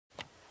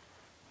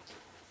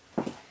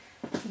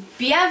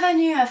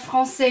Bienvenue à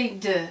Français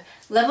 2,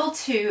 Level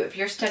 2 of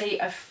your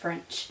study of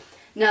French.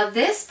 Now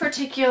this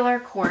particular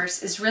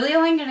course is really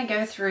only going to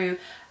go through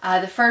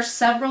the first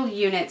several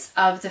units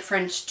of the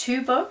French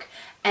 2 book,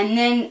 and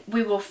then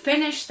we will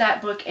finish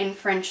that book in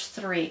French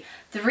 3.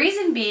 The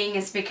reason being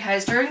is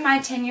because during my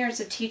 10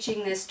 years of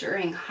teaching this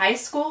during high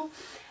school,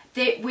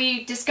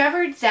 we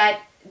discovered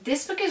that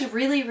this book is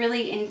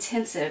really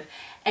intensive,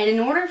 and in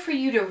order for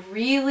you to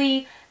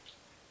really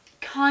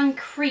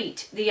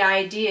concrete the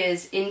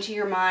ideas into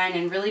your mind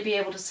and really be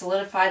able to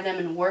solidify them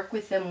and work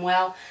with them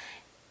well,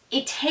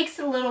 it takes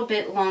a little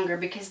bit longer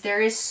because there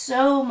is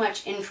so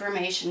much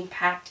information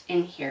packed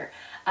in here.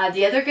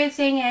 The other good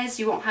thing is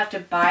you won't have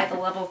to buy the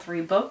level 3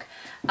 book,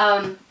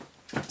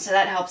 so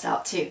that helps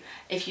out too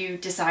if you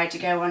decide to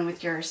go on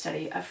with your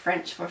study of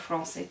French for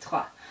Français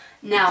 3.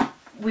 Now,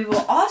 we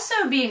will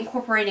also be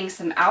incorporating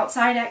some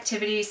outside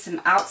activities, some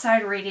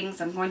outside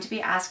readings. I'm going to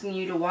be asking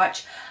you to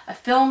watch a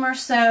film or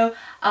so.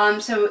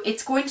 So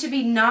it's going to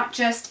be not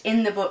just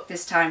in the book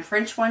this time.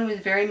 French 1 was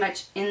very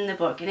much in the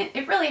book, and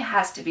it really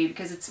has to be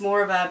because it's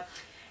more of a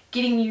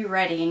getting you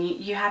ready, and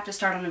you have to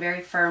start on a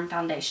very firm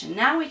foundation.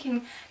 Now we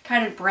can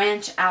kind of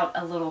branch out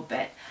a little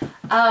bit.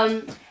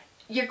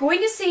 You're going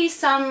to see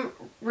some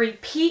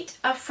repeat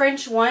of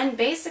French 1.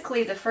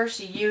 Basically, the first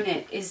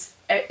unit is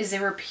a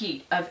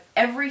repeat of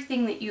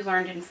everything that you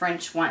learned in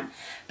French 1.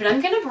 But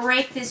I'm going to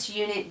break this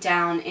unit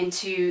down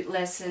into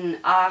lesson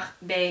A,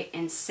 B,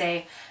 and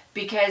C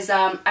because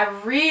I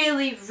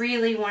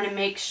really want to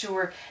make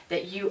sure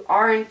that you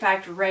are in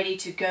fact ready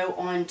to go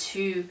on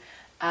to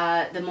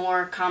the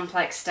more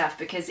complex stuff,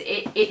 because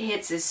it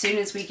hits as soon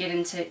as we get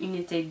into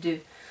Unité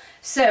 2.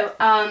 So,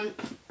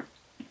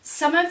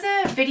 some of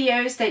the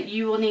videos that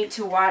you will need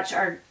to watch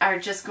are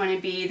just going to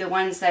be the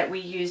ones that we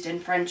used in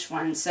French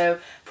 1. So,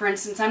 for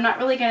instance, I'm not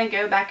really going to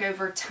go back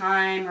over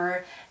time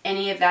or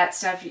any of that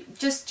stuff.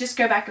 Just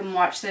go back and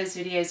watch those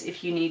videos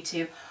if you need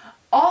to.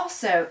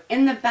 Also,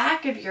 in the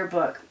back of your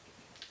book,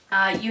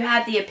 you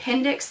have the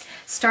appendix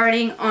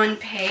starting on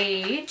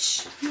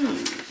page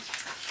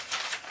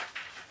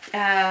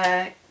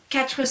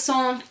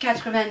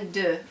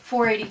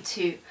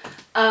 482.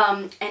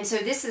 And so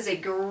this is a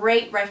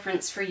great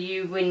reference for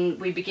you when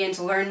we begin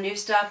to learn new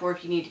stuff, or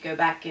if you need to go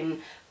back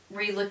and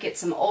relook at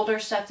some older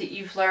stuff that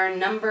you've learned.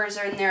 Numbers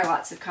are in there,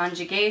 lots of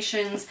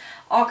conjugations,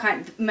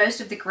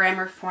 most of the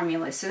grammar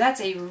formulas. So that's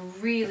a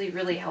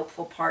really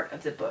helpful part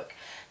of the book.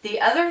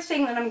 The other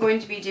thing that I'm going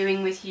to be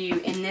doing with you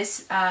in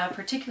this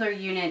particular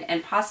unit,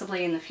 and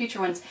possibly in the future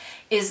ones,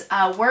 is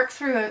work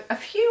through a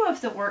few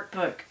of the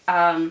workbook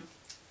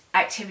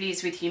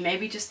activities with you,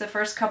 maybe just the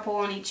first couple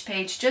on each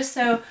page, just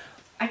so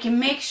I can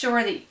make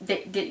sure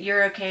that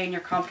you're okay and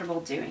you're comfortable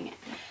doing it.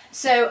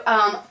 So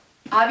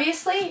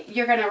obviously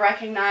you're going to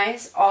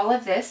recognize all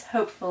of this,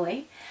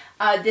 hopefully.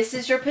 This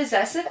is your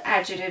possessive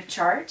adjective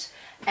chart,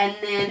 and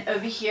then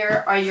over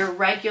here are your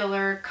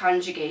regular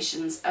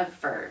conjugations of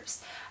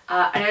verbs.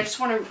 And I just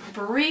want to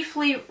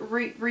briefly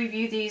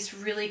review these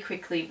really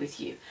quickly with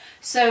you.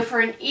 So for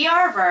an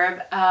ER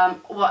verb,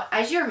 well,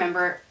 as you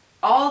remember,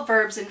 all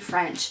verbs in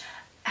French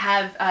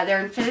have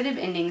their infinitive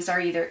endings are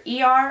either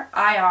ER,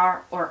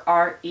 IR, or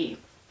RE.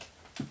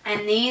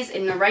 And these,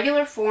 in the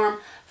regular form,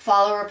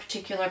 follow a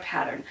particular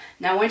pattern.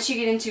 Now, once you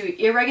get into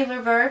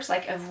irregular verbs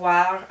like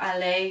avoir,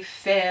 aller,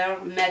 faire,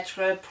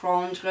 mettre,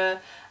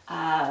 prendre,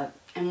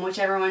 and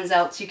whichever ones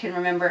else you can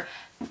remember,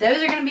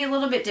 those are going to be a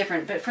little bit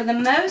different. But for the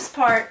most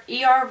part,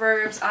 ER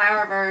verbs,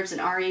 IR verbs, and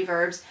RE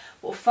verbs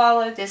will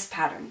follow this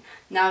pattern.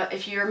 Now,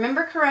 if you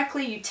remember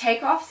correctly, you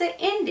take off the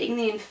ending,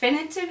 the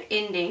infinitive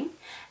ending,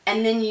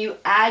 and then you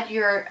add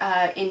your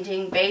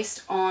ending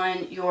based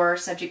on your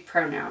subject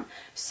pronoun.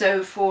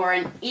 So for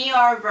an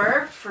ER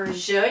verb, for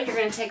je, you're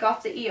going to take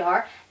off the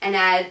ER and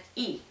add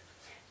E.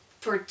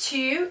 For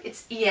tu,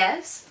 it's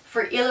ES.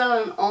 For il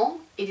and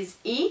on, it is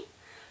E.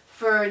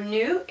 For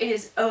nous, it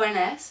is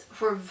ONS.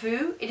 For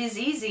vous, it is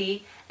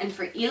EZ. And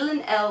for il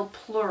and elle,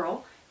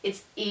 plural,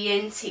 it's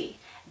ENT.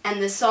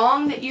 And the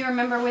song that you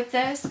remember with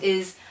this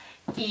is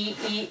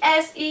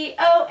EESEONS,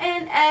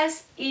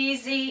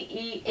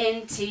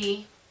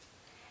 EZENT.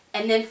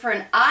 And then for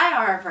an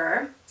IR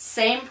verb,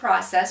 same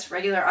process,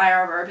 regular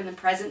IR verb in the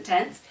present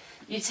tense,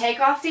 you take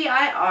off the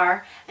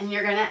IR and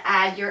you're going to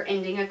add your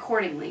ending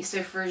accordingly.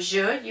 So for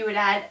je, you would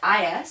add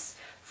IS.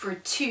 For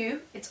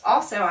tu, it's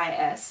also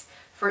IS.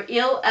 For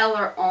il, elle,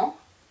 or on,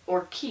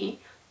 or qui,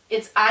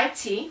 it's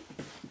IT.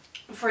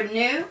 For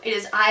nous, it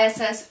is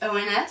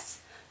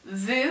ISSONS.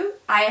 Vous,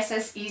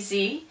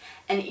 ISSEZ.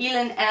 And il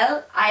and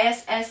elle,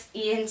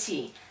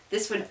 ISSENT.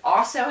 This one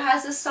also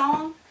has a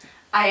song.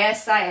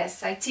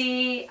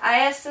 ISISIT,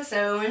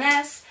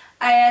 ISSONS,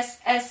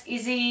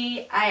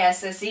 ISSEZ,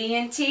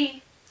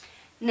 ISSENT.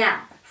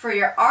 Now, for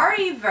your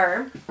RE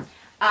verb,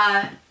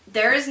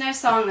 there is no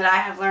song that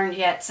I have learned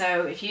yet,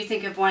 so if you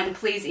think of one,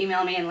 please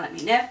email me and let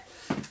me know.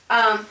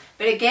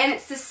 But again,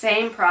 it's the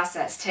same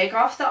process. Take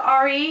off the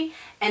RE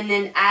and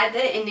then add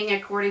the ending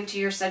according to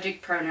your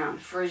subject pronoun.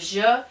 For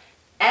je,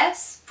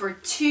 S. For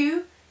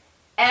tu,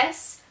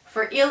 S.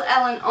 For il,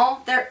 elle, and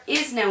on, there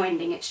is no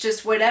ending. It's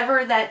just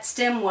whatever that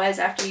stem was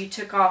after you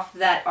took off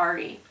that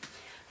RE.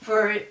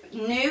 For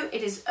nous,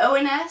 it is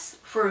ONS.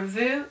 For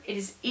vous, it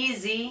is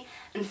EZ.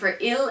 And for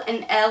il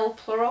and elle,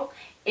 plural,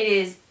 it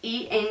is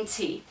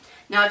ENT.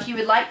 Now, if you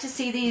would like to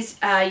see these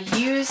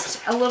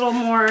used a little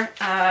more,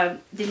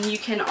 then you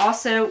can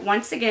also,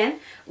 once again,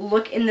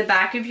 look in the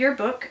back of your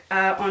book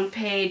on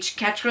page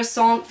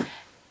 487,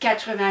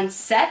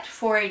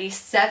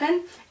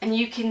 487, and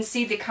you can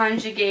see the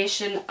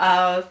conjugation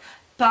of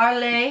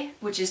parler,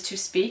 which is to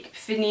speak,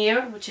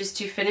 finir, which is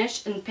to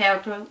finish, and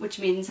perdre, which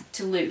means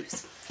to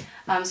lose.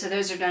 So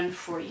those are done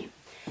for you.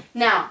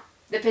 Now,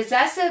 the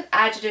possessive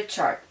adjective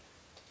chart.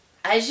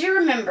 As you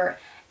remember,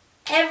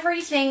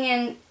 everything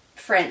in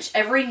French,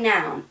 every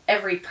noun,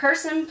 every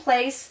person,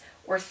 place,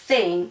 or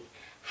thing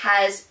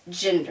has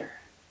gender.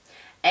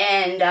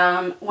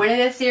 And one of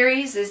the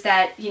theories is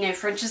that, you know,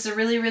 French is a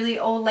really, really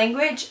old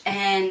language,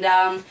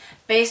 and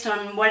based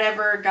on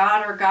whatever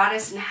god or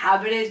goddess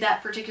inhabited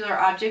that particular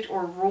object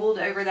or ruled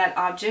over that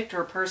object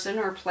or person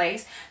or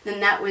place, then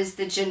that was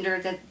the gender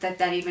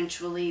that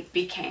eventually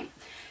became.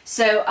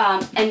 So,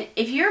 and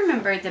if you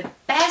remember, the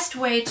best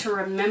way to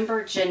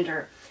remember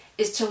gender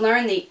is to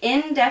learn the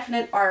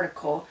indefinite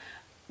article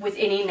with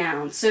any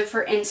noun. So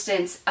for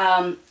instance,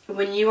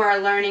 when you are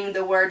learning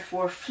the word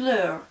for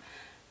fleur,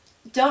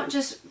 don't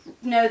just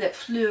know that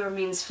fleur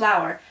means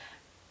flower.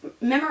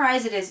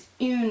 Memorize it as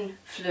une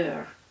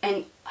fleur.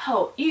 And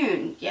oh,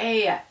 une,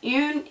 yeah.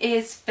 Une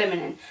is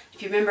feminine.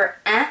 If you remember,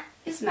 un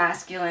is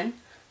masculine,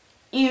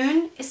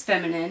 une is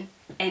feminine,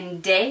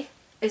 and de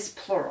is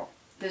plural.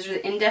 Those are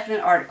the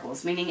indefinite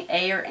articles, meaning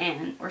a or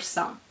an or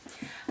some.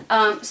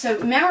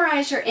 So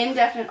memorize your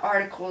indefinite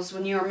articles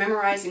when you are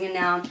memorizing a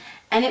noun,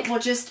 and it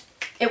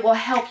will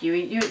help you.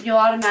 You'll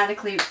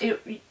automatically,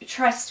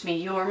 trust me,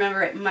 you'll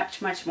remember it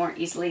much, much more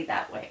easily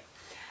that way.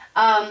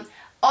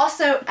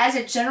 Also, as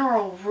a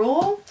general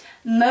rule,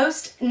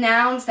 most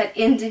nouns that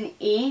end in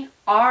E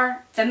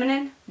are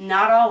feminine,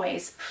 not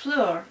always.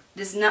 Fleur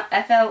does not,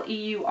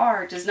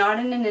 F-L-E-U-R, does not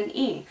end in an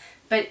E,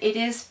 but it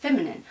is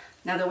feminine.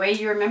 Now the way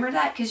you remember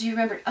that, because you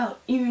remembered, oh,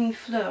 une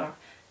fleur,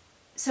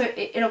 so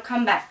it'll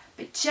come back.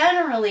 But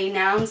generally,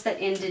 nouns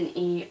that end in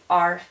E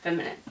are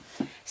feminine.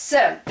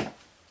 So,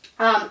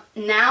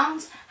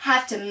 nouns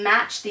have to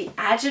match the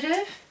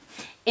adjective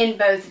in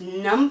both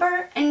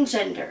number and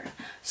gender.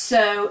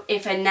 So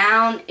if a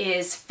noun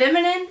is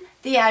feminine,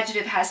 the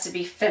adjective has to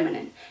be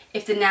feminine.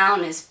 If the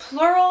noun is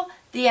plural,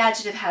 the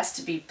adjective has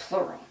to be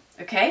plural.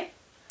 Okay?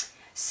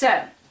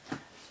 So,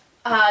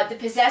 the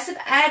possessive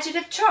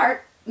adjective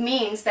chart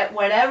means that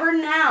whatever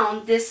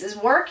noun this is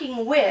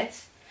working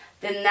with,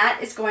 then that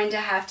is going to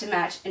have to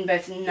match in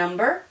both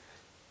number,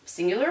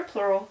 singular or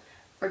plural,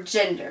 or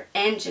gender,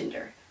 and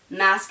gender,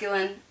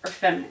 masculine or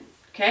feminine.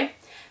 Okay?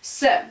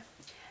 So,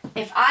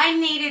 if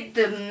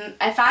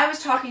I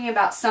was talking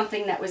about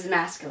something that was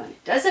masculine,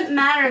 it doesn't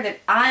matter that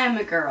I am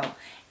a girl.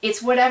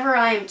 It's whatever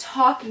I am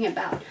talking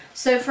about.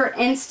 So for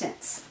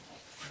instance,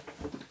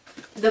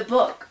 the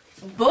book.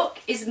 Book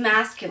is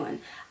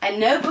masculine. I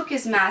know book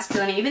is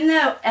masculine, even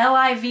though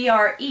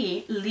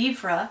L-I-V-R-E,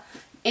 livre,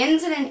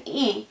 ends in an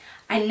E.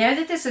 I know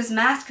that this is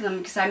masculine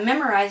because I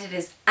memorized it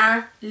as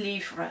un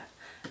livre.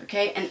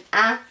 Okay, and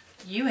un,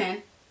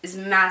 U-N, is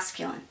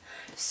masculine.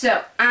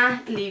 So,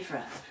 un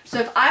livre. So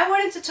if I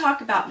wanted to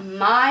talk about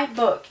my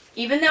book,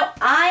 even though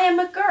I am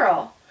a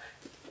girl,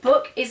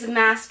 book is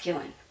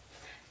masculine.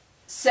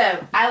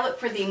 So I look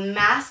for the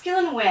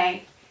masculine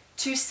way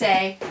to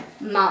say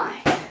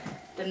my.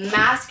 The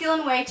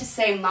masculine way to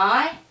say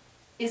my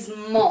is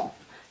mon.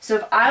 So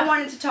if I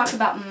wanted to talk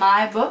about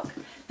my book,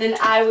 then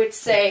I would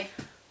say,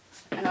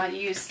 and I'll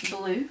use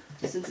blue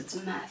since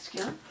it's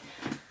masculine,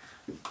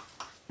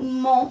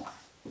 mon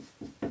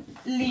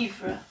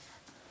livre.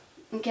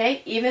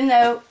 Okay, even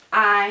though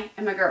I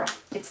am a girl,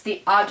 it's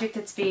the object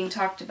that's being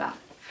talked about.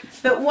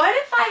 But what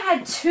if I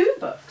had two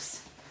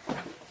books?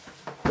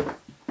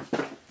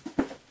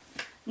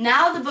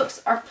 Now the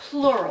books are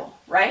plural,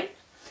 right?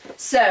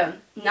 So,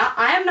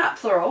 I am not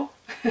plural.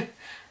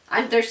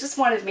 There's just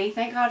one of me,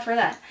 thank God for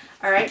that.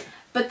 Alright,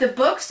 but the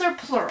books are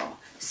plural.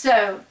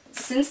 So,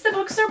 since the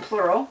books are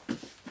plural,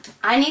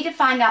 I need to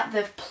find out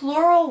the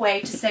plural way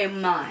to say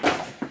my.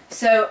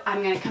 So,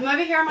 I'm going to come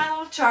over here on my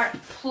little chart,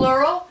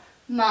 plural,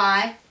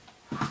 my,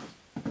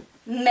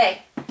 mes.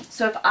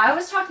 So if I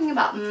was talking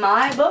about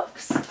my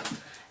books,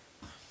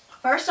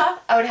 first off,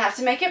 I would have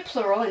to make it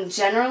plural, and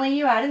generally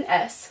you add an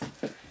S.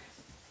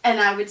 And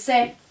I would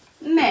say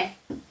mes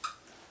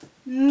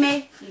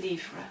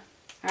livres.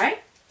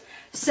 Alright?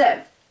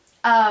 So,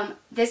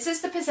 this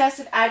is the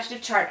possessive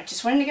adjective chart. I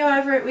just wanted to go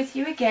over it with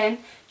you again,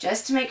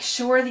 just to make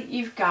sure that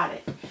you've got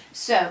it.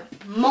 So,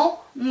 mon,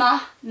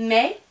 ma,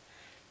 mes,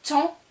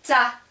 ton,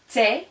 ta,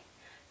 tes,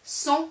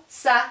 son,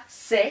 sa,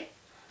 ses,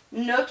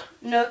 notre,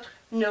 notre,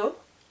 nos,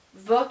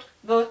 votre,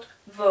 votre,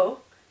 vos,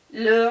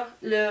 leur,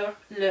 leur.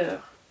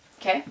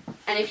 Okay?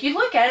 And if you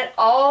look at it,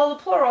 all the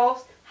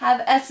plurals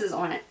have S's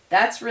on it.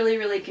 That's really,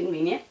 really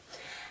convenient.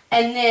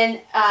 And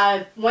then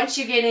once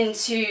you get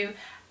into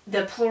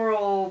the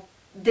plural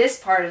this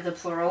part of the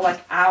plural,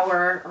 like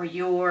our or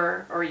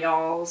your or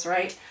y'all's,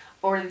 right?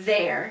 Or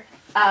their,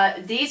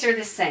 these are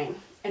the same.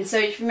 And so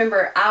if you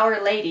remember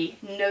Our Lady,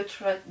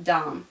 Notre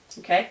Dame,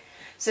 okay?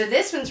 So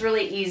this one's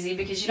really easy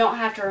because you don't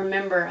have to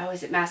remember, oh,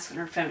 is it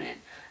masculine or feminine?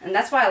 And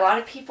that's why a lot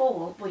of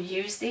people will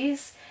use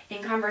these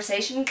in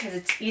conversation, because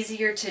it's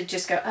easier to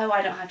just go, oh,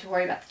 I don't have to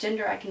worry about the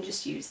gender, I can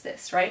just use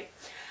this, right?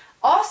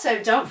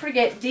 Also, don't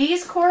forget,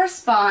 these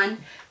correspond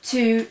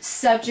to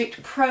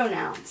subject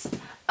pronouns.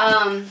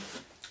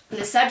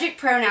 The subject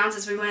pronouns,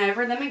 as we went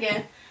over them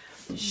again,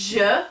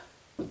 je,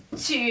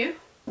 tu,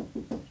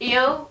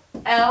 il,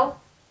 elle,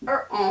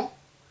 or on,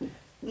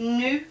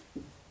 nous,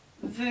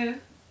 vous,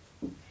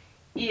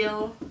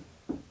 il,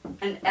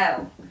 and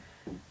elle.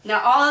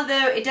 Now,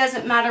 although it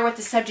doesn't matter what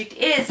the subject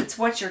is, it's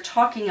what you're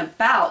talking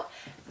about,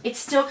 it's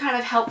still kind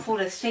of helpful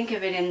to think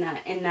of it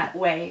in that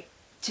way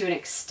to an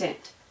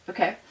extent,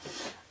 okay?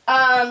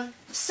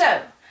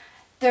 So,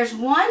 there's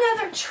one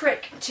other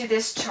trick to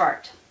this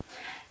chart.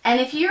 And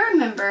if you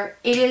remember,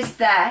 it is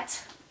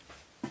that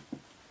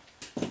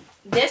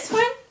this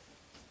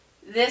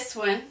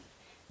one,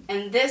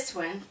 and this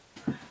one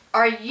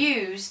are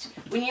used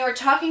when you are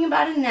talking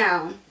about a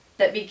noun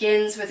that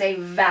begins with a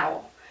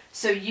vowel.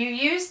 So you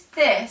use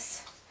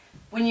this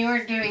when you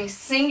are doing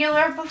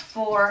singular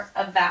before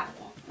a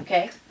vowel,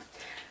 okay?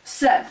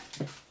 So,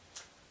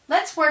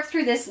 let's work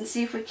through this and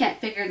see if we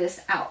can't figure this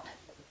out.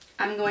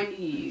 I'm going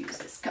to use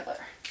this color.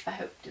 I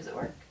hope, does it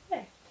work?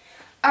 Okay.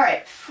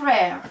 Alright,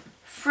 frère.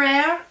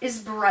 Frère is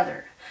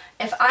brother.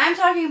 If I'm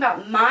talking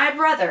about my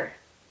brother,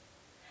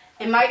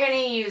 am I going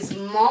to use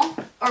mon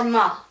or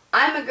ma?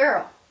 I'm a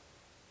girl,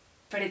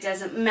 but it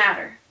doesn't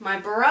matter. My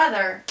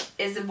brother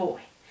is a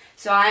boy.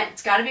 So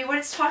it's got to be what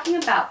it's talking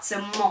about,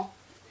 so mon.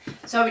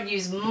 So I would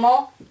use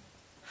mon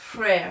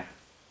frère.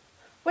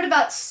 What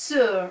about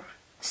sœur?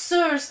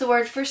 Sœur is the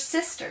word for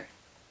sister.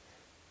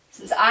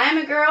 Since I am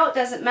a girl, it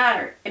doesn't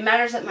matter. It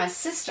matters that my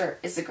sister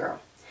is a girl.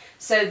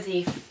 So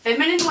the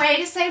feminine way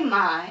to say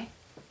my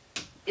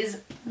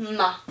is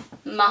ma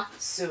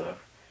sœur.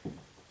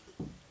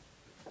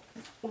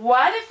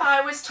 What if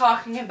I was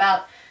talking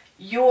about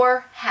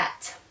your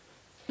hat?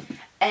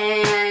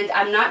 And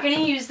I'm not going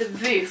to use the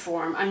vous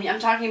form. I'm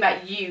talking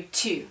about you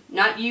too.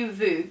 Not you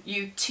vous,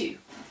 you too.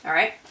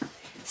 Alright?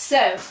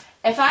 So,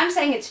 if I'm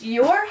saying it's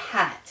your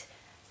hat,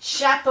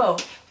 chapeau.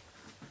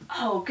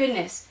 Oh,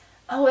 goodness.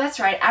 Oh, that's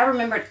right. I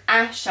remembered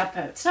un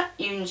chapeau. It's not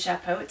une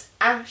chapeau, it's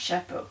un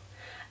chapeau.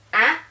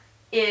 Un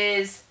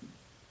is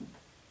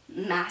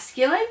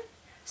masculine.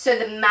 So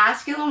the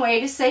masculine way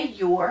to say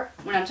your,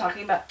 when I'm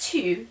talking about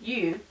two,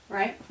 you,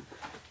 right,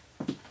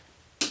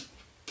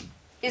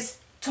 is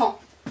ton.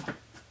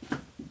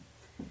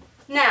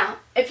 Now,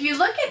 if you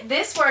look at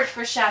this word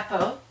for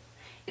chapeau,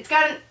 it's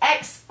got an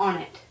X on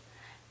it.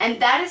 And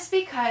that is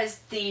because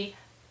the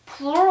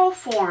plural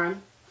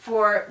form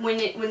for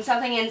when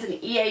something ends in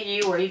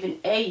EAU or even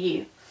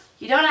AU,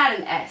 you don't add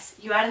an S,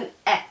 you add an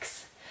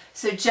X.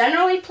 So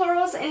generally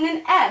plurals end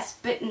in S,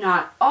 but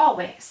not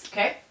always,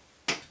 okay?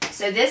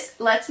 So this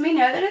lets me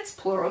know that it's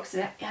plural because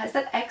it has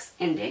that X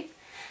ending.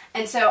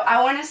 And so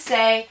I want to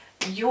say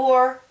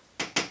your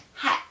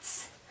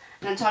hats.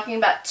 And I'm talking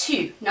about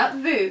two, not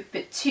vous,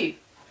 but two.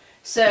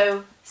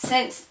 So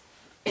since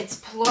it's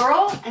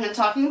plural and I'm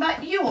talking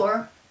about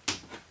your,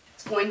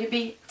 it's going to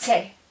be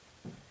tes.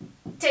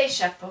 Tes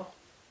chapeaux.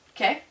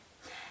 Okay?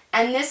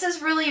 And this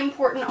is really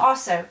important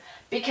also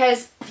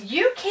because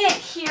you can't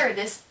hear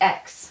this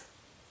X.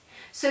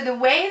 So the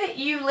way that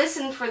you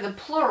listen for the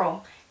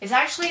plural is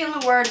actually in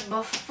the word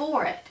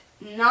before it,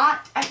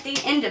 not at the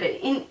end of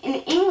it. In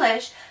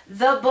English,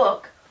 the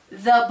book,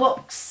 the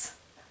books.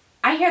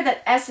 I hear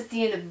that S at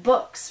the end of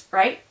books,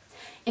 right?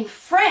 In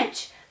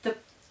French,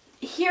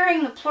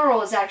 hearing the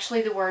plural is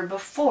actually the word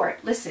before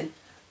it. Listen,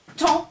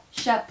 ton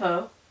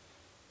chapeau,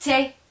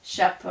 tes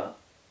chapeaux.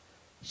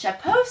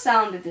 Chapeau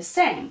sounded the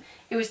same.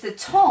 It was the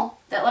ton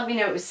that let me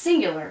know it was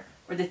singular,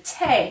 or the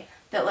tes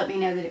that let me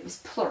know that it was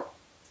plural.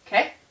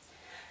 Okay?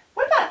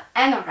 What about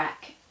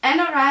anorak?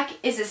 Anorak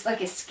is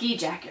like a ski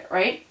jacket,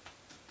 right?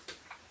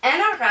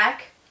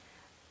 Anorak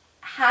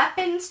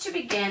happens to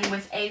begin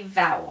with a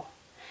vowel.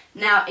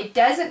 Now, it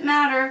doesn't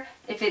matter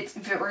if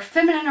it were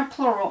feminine or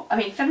plural,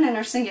 feminine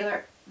or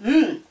singular,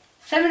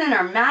 feminine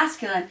or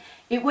masculine,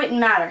 it wouldn't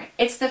matter.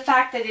 It's the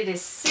fact that it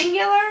is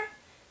singular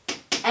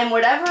and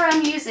whatever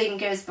I'm using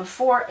goes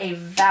before a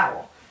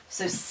vowel.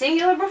 So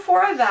singular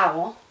before a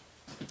vowel.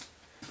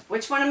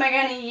 Which one am I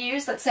going to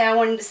use? Let's say I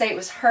wanted to say it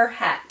was her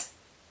hat.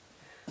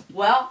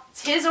 Well,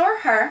 it's his or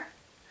her.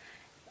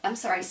 I'm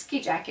sorry,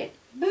 ski jacket.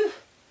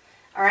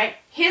 Alright,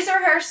 his or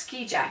her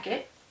ski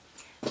jacket.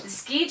 The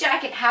ski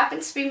jacket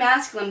happens to be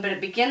masculine, but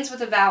it begins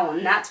with a vowel,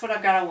 and that's what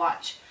I've got to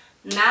watch.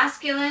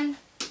 Masculine,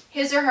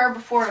 his or her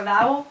before a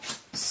vowel,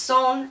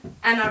 son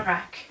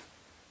anorak.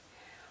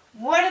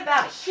 What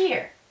about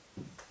here?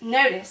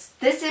 Notice,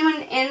 this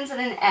one ends in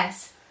an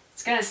S.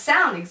 It's going to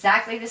sound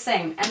exactly the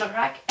same.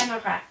 Anorak,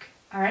 anorak.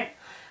 Alright?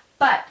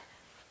 But,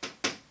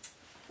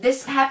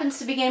 this happens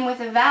to begin with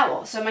a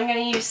vowel. So am I going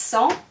to use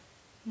son?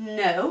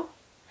 No.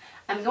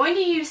 I'm going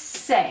to use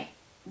say.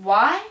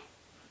 Why?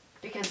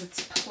 Because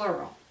it's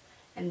plural.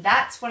 And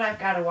that's what I've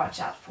got to watch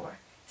out for.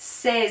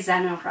 Ses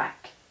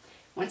anoraks.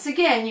 Once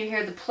again, you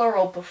hear the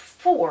plural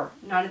before,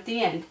 not at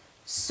the end.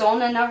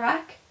 Son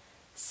anorak,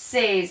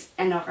 ses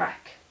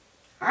anoraks.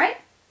 Alright?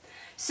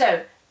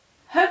 So,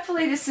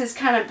 hopefully this has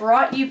kind of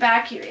brought you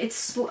back.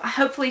 It's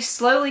hopefully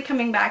slowly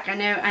coming back. I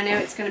know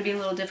it's going to be a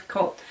little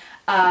difficult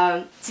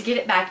to get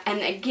it back.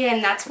 And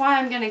again, that's why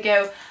I'm going to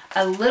go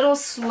a little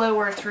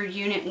slower through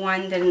Unit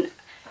 1 than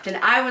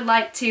I would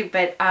like to,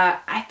 but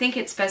I think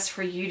it's best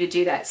for you to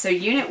do that. So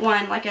Unit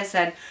 1, like I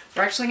said,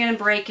 we're actually going to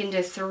break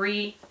into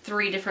three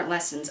different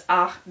lessons,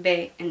 A,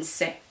 B, and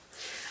C.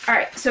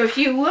 Alright, so if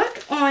you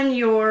look on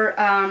your,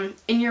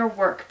 in your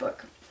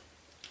workbook,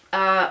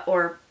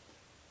 or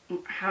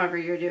however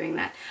you're doing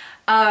that,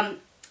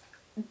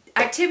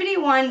 Activity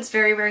 1 is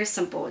very, very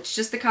simple. It's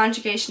just the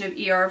conjugation of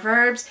ER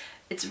verbs.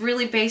 It's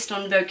really based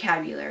on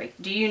vocabulary.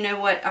 Do you know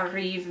what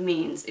arrive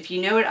means? If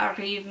you know what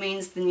arrive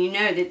means, then you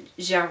know that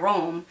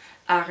Jérôme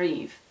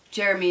arrive.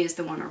 Jeremy is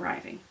the one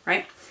arriving,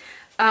 right?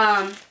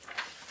 On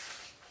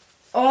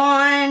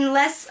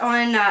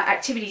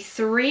Activity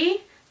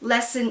 3,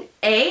 Lesson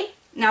A.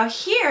 Now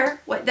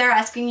here, what they're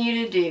asking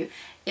you to do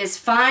is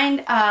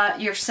find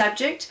your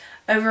subject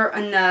over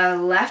in the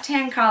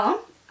left-hand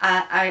column,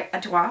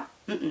 à droite,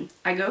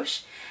 à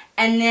gauche,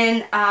 and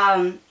then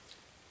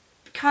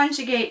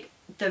conjugate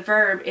the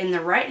verb in the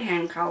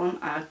right-hand column,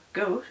 à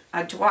gauche,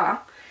 à droite,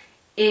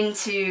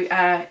 into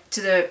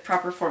to the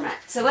proper format.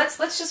 So let's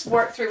just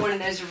work through one of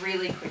those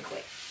really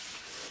quickly.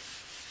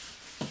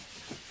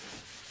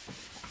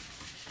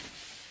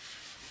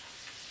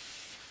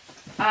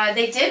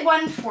 They did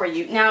one for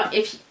you. Now,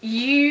 if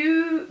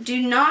you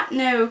do not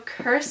know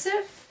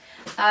cursive,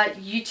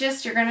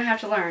 you're going to have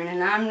to learn,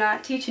 and I'm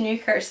not teaching you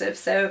cursive,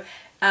 so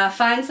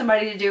find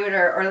somebody to do it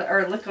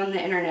or look on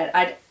the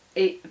internet.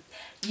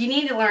 You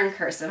need to learn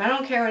cursive. I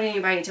don't care what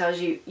anybody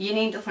tells you. You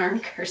need to learn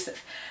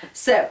cursive.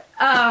 So,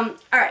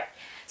 alright.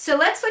 So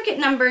let's look at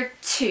number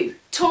 2.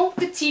 Ton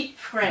petit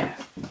frère.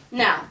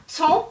 Now,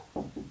 ton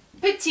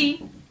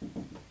petit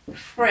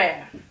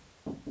frère.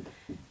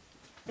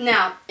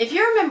 Now, if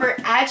you remember,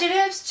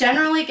 adjectives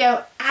generally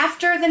go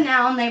after the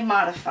noun they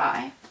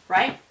modify,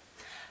 right?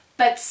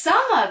 But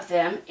some of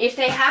them, if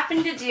they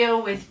happen to deal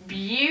with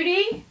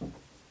beauty,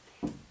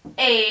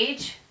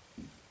 age,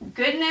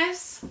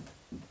 goodness,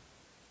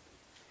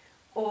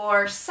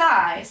 or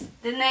size,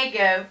 then they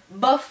go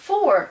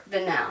before the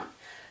noun.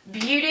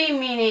 Beauty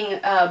meaning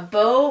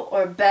beau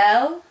or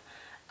belle,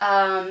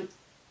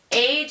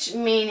 age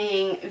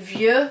meaning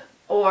vieux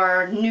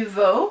or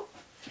nouveau,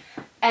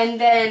 and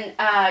then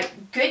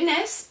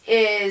goodness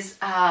is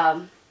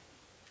bon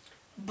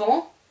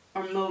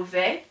or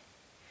mauvais,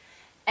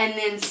 and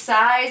then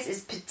size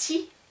is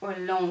petit or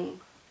long,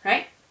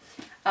 right?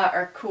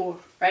 Or court,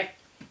 right?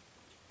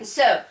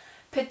 So,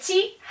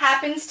 petit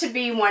happens to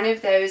be one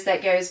of those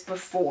that goes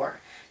before.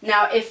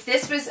 Now, if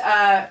this was,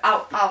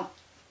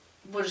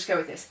 we'll just go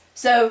with this.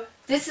 So,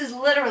 this is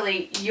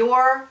literally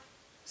your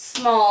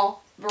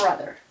small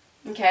brother,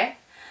 okay?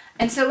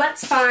 And so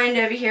let's find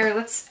over here,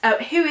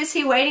 who is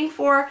he waiting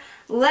for?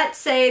 Let's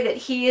say that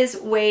he is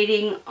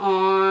waiting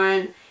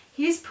on,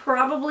 he's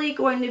probably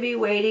going to be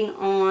waiting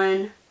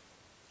on,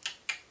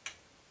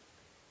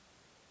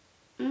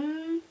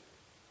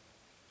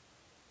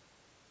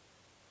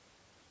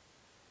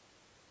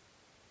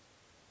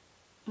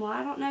 well,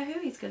 I don't know who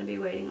he's going to be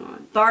waiting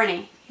on.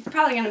 Barney. He's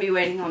probably going to be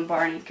waiting on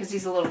Barney because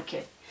he's a little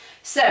kid.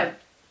 So,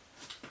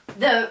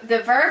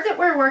 the verb that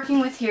we're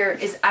working with here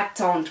is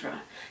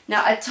attendre.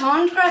 Now,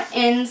 attendre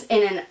ends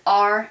in an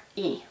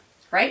R-E,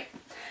 right?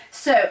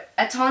 So,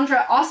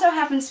 attendre also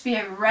happens to be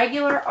a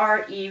regular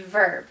R-E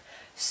verb.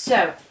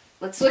 So,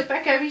 let's look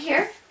back over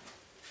here.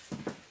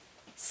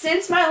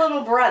 Since my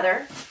little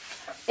brother,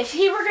 if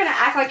he were going to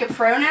act like a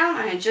pronoun,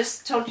 I had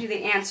just told you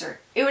the answer,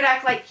 it would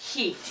act like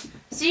he.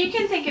 So you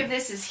can think of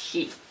this as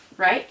he,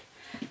 right?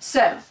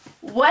 So,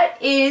 what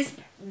is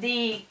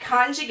the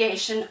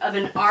conjugation of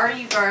an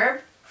RE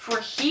verb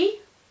for he?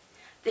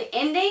 The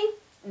ending,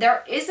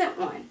 there isn't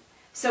one.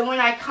 So when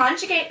I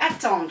conjugate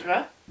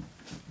attendre,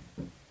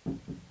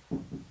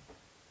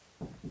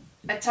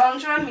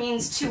 attendre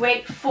means to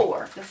wait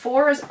for. The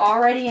for is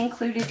already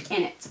included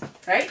in it,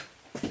 right?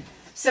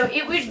 So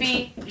it would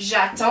be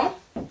j'attends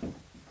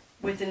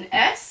with an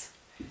S,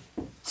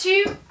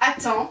 tu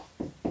attends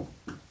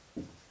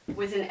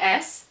with an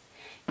S,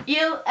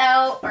 il,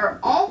 elle, or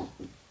on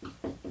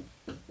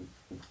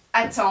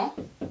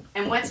attend.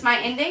 And what's my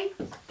ending?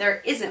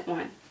 There isn't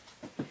one.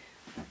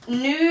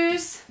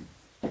 Nous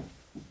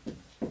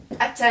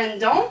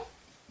attendons.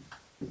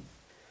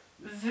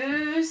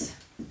 Vous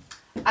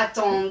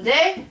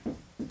attendez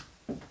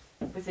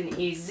with an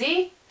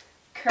EZ.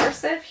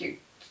 Cursive, you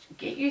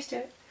get used to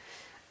it.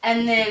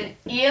 And then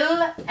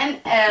il and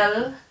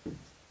elle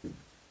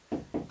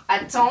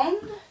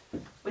attendent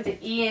with an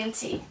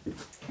ENT.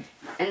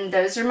 And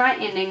those are my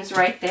endings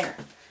right there.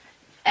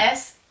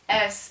 S,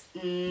 S,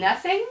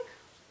 nothing.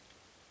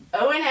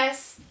 O and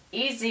S,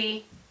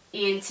 EZ,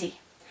 ENT.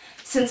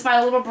 Since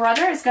my little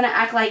brother is going to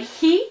act like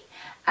he,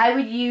 I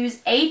would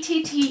use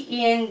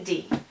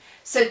A-T-T-E-N-D.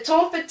 So,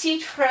 ton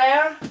petit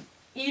frère,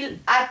 il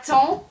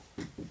attend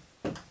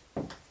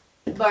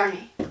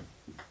Barney.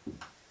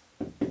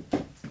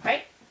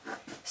 Right?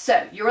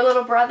 So, your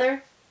little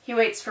brother, he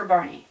waits for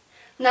Barney.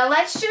 Now,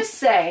 let's just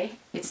say,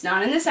 it's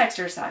not in this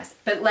exercise,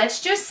 but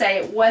let's just say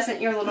it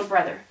wasn't your little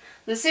brother.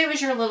 Let's say it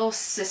was your little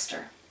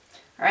sister.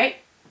 All right?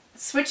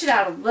 Switch it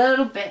out a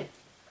little bit.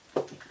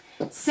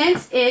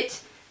 Since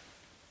it,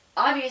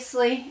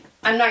 obviously,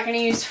 I'm not going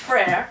to use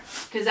frère,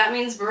 because that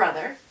means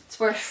brother. It's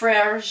where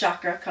frère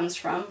Jacques comes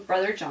from,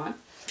 brother John.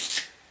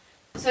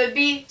 So it'd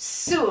be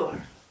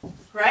sur,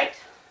 right?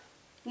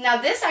 Now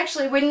this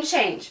actually wouldn't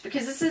change,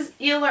 because this is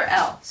il or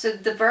elle. So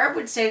the verb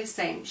would stay the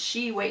same.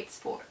 She waits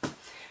for.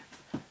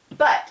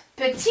 But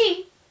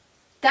petit,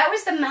 that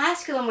was the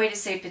masculine way to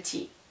say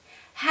petit.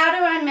 How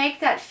do I make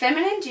that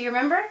feminine? Do you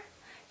remember?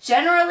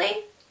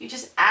 Generally, you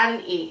just add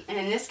an E, and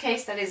in this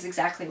case, that is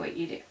exactly what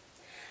you do.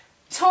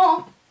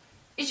 Ton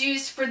is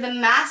used for the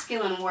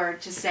masculine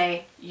word to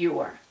say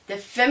your. The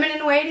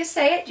feminine way to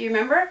say it, do you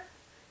remember?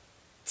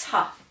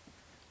 Ta.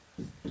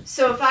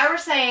 So if I were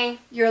saying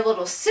your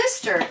little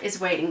sister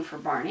is waiting for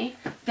Barney,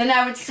 then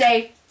I would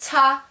say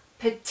ta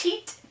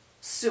petite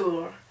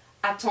sœur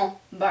attend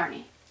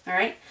Barney. All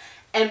right?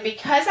 And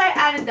because I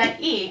added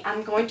that E,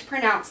 I'm going to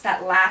pronounce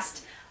that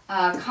last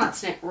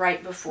consonant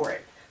right before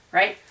it.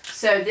 Right?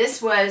 So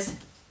this was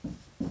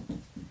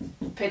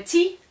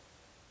petit.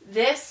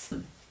 This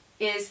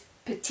is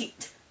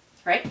petite.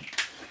 Right?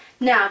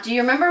 Now, do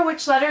you remember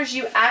which letters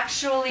you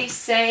actually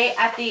say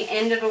at the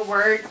end of a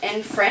word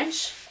in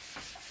French?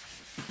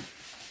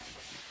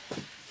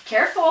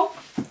 Careful.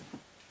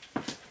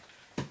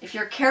 If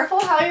you're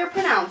careful how you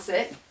pronounce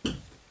it,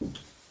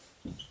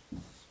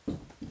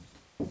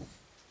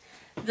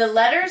 the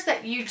letters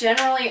that you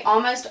generally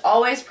almost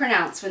always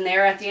pronounce when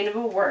they're at the end of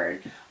a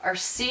word are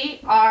C,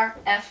 R,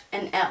 F,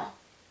 and L.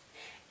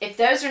 If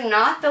those are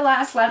not the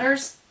last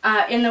letters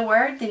in the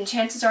word, then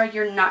chances are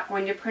you're not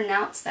going to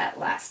pronounce that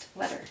last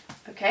letter.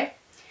 Okay?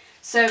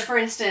 So, for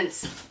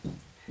instance,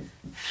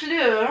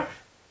 fleur,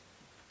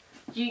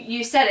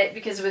 you said it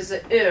because it was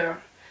a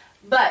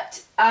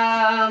but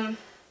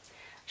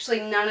actually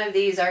none of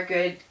these are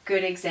good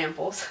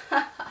examples.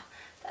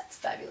 That's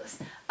fabulous.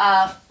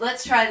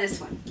 Let's try this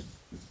one.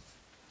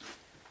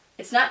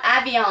 It's not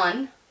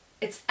avion,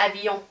 it's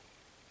avion.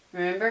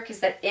 Remember?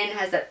 Because that N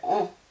has that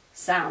on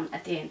sound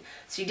at the end.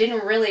 So you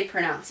didn't really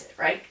pronounce it,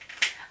 right?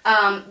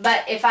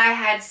 But if I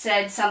had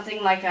said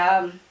something like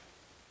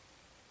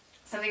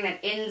something that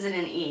ends in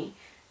an E,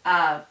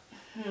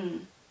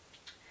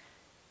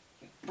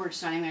 we're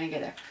just not even going to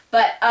go there.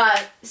 But,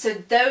 so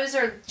those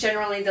are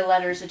generally the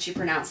letters that you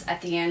pronounce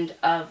at the end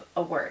of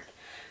a word.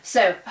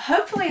 So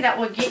hopefully that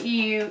will get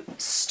you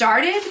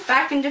started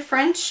back into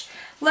French.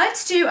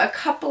 Let's do a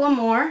couple of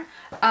more.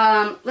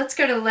 Let's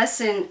go to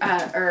lesson,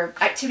 or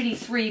activity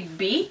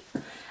 3B,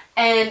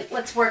 and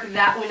let's work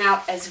that one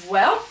out as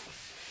well.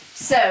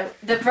 So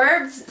the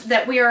verbs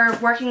that we are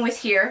working with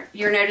here,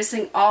 you're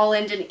noticing all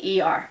end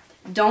in ER.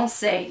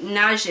 Danser,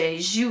 nager,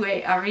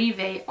 jouer,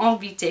 arriver,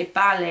 inviter,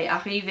 parler,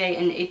 arriver,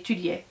 and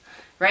étudier.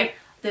 Right?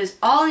 Those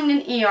all end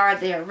in ER.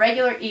 They are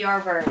regular ER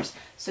verbs.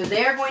 So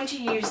they are going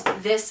to use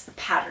this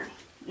pattern.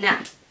 Now,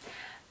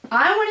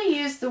 I want to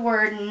use the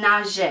word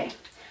nager.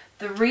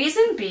 The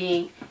reason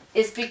being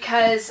is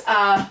because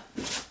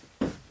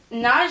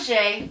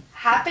nager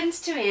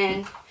happens to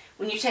end,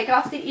 when you take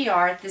off the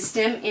ER, the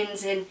stem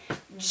ends in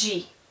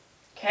G.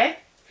 Okay?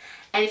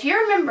 And if you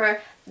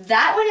remember,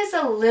 that one is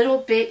a little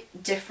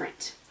bit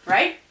different,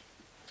 right?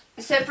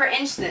 So for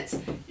instance,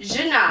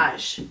 je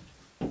nage.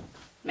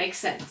 Makes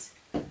sense.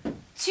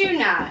 Tu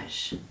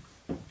nages.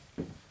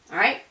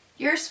 Alright?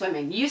 You're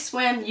swimming. You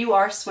swim, you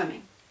are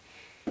swimming.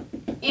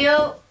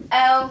 Il,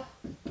 elle,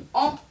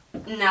 on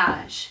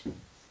nage.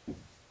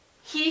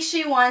 He,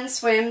 she, one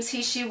swims.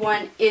 He, she,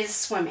 one is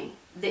swimming.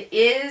 The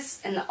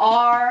is and the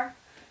are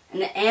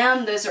and the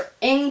am, those are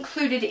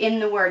included in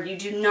the word. You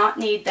do not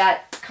need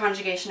that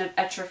conjugation of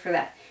être for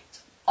that.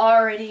 It's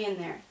already in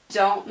there.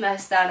 Don't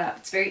mess that up.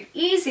 It's very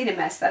easy to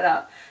mess that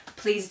up.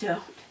 Please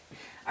don't.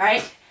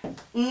 Alright?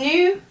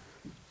 Nous,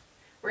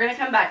 we're going to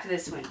come back to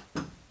this one.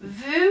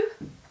 Vous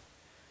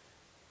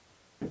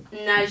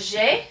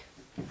nagez,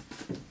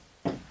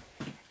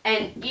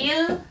 and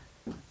il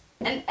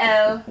and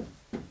elle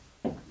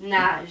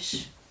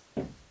nage.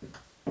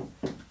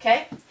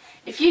 Okay?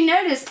 If you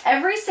notice,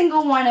 every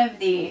single one of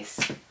these,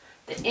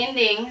 the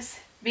endings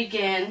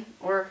begin,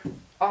 or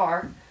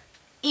are,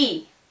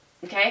 E.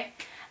 Okay?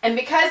 And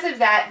because of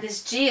that,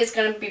 this G is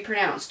going to be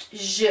pronounced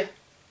je.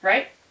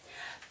 Right?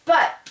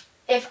 But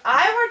if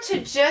I were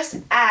to just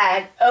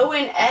add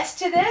O-N-S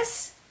to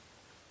this,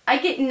 I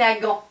get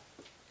nagon.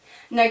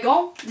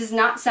 Nagon does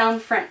not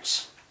sound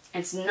French.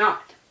 It's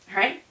not.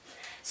 Right?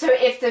 So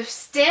if the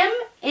stem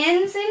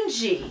ends in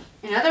G,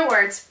 in other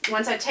words,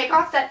 once I take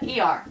off that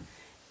ER,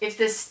 if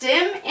the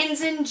stem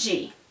ends in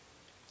G,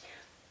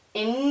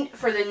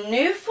 for the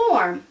new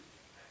form,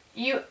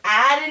 you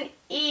add an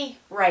E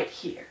right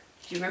here.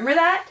 Do you remember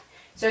that?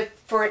 So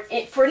for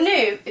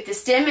nous, if the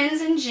stem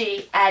ends in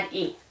G, add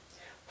E.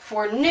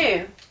 For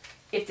nous,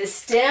 if the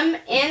stem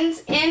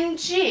ends in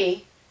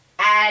G,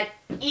 add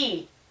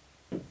E,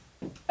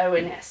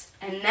 O-N-S.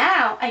 And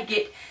now I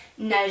get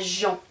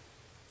nageons,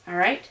 all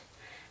right?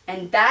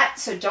 And that,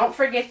 so don't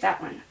forget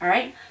that one, all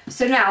right?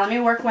 So now let me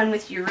work one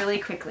with you really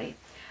quickly.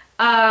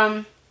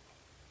 At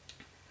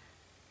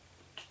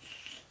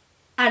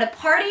a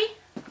party,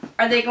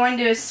 are they going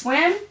to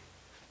swim?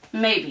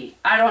 Maybe,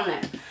 I don't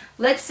know.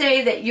 Let's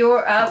say that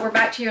you're, we're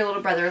back to your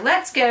little brother.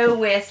 Let's go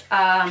with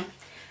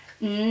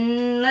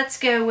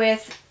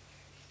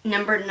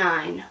number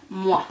 9,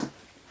 moi.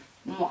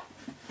 Moi. All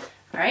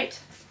right?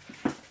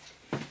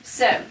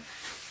 So,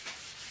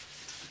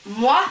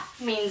 moi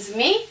means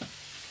me,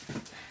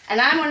 and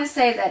I'm going to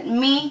say that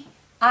me,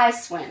 I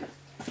swim.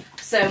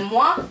 So,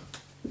 moi,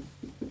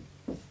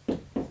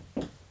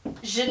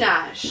 je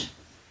nage.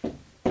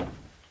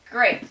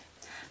 Great.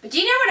 But do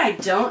you know what I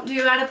don't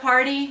do at a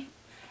party?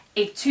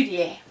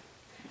 Étudier.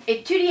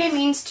 Étudier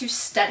means to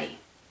study.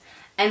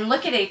 And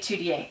look at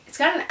étudier. It's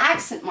got an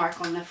accent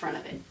mark on the front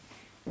of it.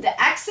 The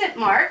accent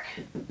mark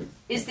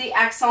is the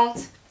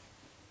accent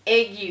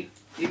aigu.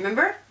 Do you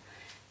remember?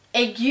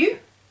 Aigu,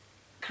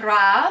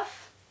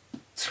 grave,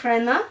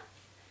 trema,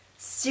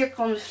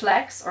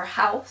 circonflexe or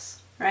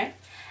house, right?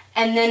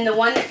 And then the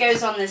one that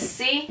goes on the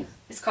C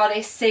is called a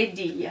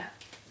cédille.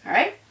 All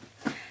right?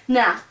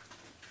 Now,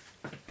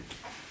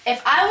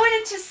 if I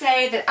wanted to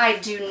say that I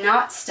do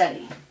not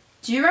study,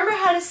 do you remember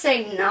how to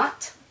say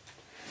not?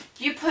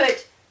 You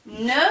put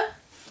ne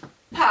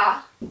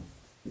pas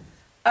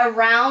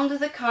around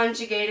the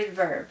conjugated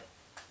verb.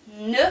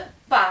 Ne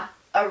pas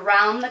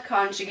around the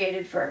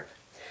conjugated verb.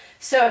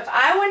 So if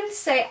I wanted to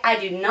say I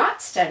do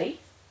not study,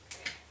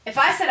 if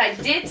I said I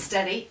did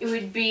study, it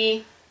would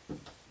be,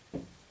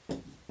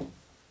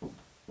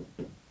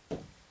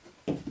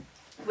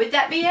 would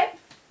that be it?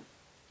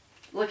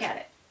 Look at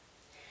it.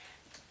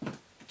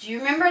 Do you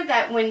remember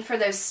that when for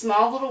those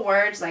small little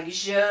words like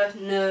je,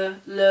 ne,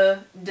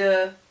 le,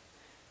 de,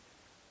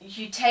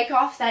 you take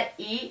off that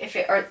E if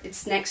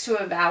it's next to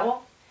a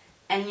vowel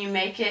and you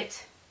make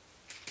it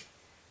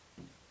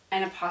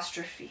an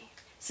apostrophe.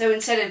 So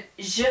instead of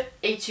je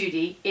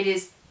étudie, it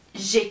is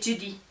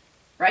j'étudie,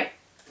 right?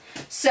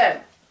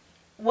 So,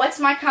 what's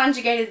my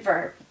conjugated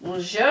verb? Well,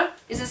 je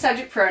is a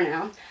subject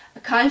pronoun. A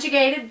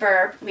conjugated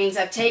verb means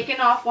I've taken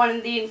off one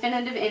of the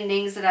infinitive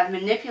endings and I've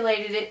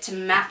manipulated it to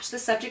match the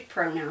subject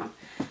pronoun.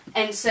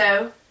 And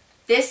so,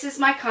 this is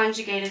my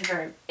conjugated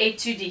verb,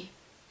 étudie.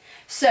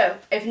 So,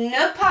 if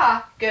ne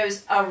pas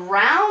goes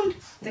around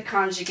the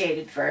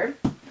conjugated verb,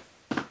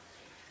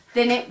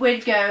 then it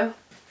would go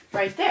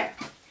right there.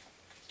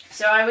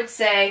 So I would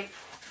say,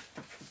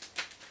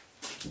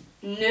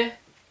 ne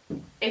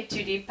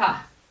étudie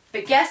pas.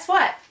 But guess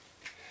what?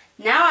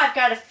 Now I've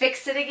got to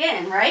fix it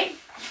again, right?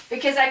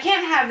 Because I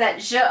can't have that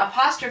je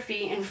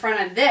apostrophe in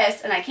front of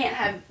this, and I can't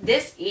have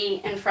this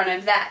E in front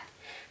of that.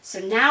 So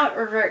now it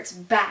reverts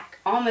back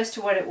almost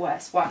to what it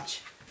was.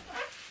 Watch.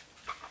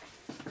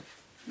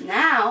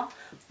 Now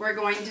we're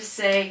going to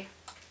say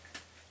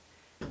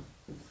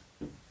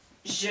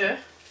je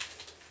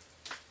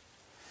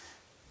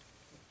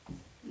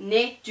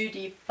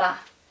n'étudie pas.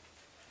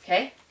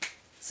 Okay?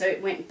 So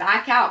it went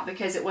back out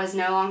because it was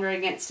no longer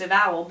against a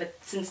vowel, but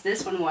since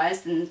this one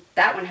was, then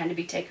that one had to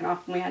be taken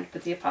off and we had to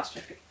put the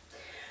apostrophe.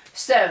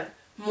 So,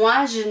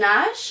 moi je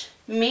nage,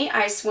 me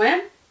I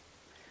swim,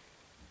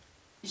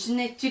 je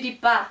n'étudie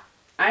pas,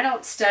 I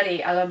don't study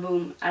à la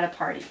boum at a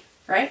party,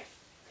 right?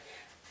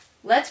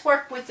 Let's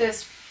work with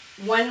this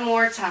one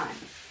more time.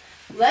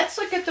 Let's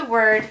look at the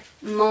word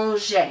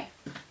manger.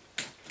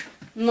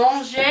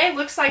 Manger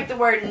looks like the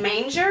word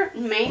manger.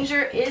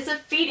 Manger is a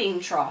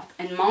feeding trough,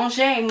 and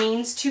manger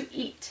means to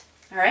eat.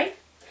 All right?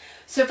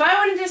 So if I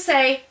wanted to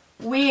say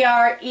we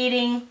are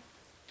eating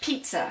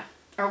pizza,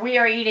 or we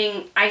are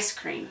eating ice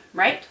cream,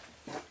 right?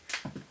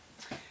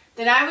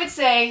 Then I would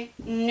say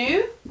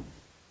nous,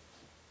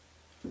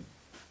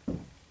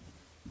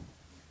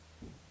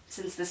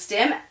 since the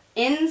stem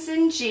ends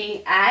in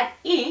G, add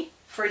E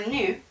for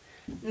nous,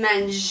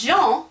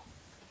 mangeons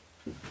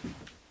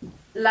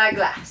la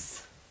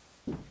glace.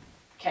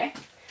 Okay?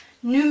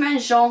 Nous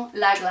mangeons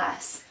la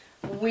glace.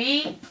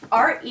 We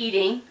are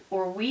eating,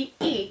 or we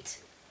eat,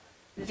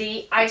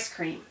 the ice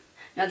cream.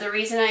 Now the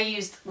reason I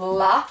used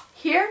la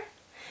here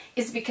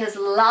is because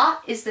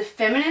la is the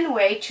feminine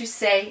way to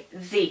say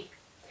the.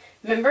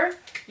 Remember,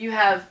 you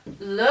have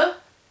le,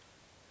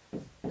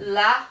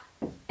 la,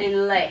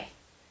 and le.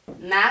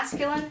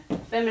 Masculine,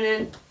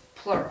 feminine,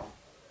 plural.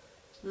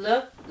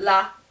 Le,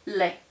 la,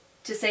 le.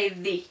 To say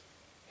the.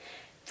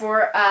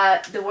 For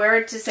the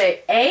word to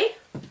say a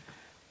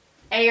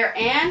or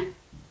an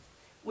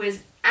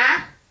was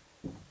un,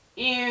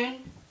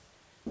 une,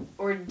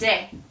 or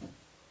des.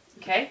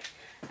 Okay?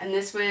 And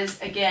this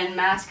was, again,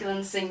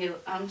 masculine, singular,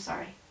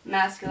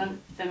 masculine,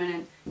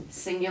 feminine,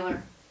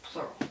 singular,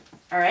 plural.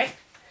 Alright?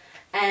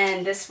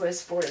 And this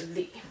was for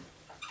the.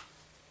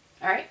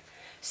 Alright?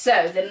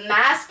 So, the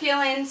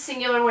masculine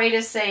singular way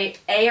to say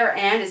a or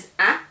an is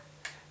un.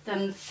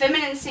 The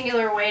feminine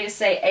singular way to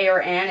say a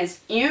or an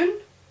is une.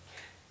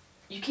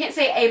 You can't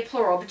say a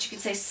plural, but you can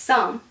say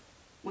some,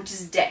 which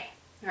is de.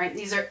 All right,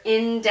 these are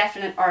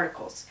indefinite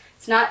articles.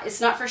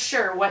 It's not for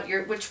sure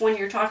which one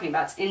you're talking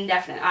about. It's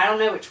indefinite. I don't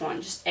know which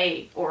one, just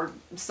a or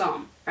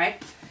some,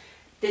 right?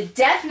 The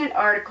definite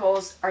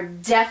articles are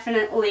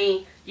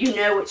definitely, you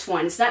know which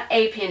one. It's not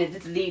a pen,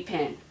 it's the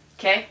pen.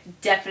 Okay?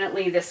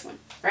 Definitely this one,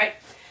 right?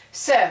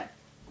 So,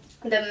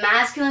 the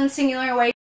masculine singular way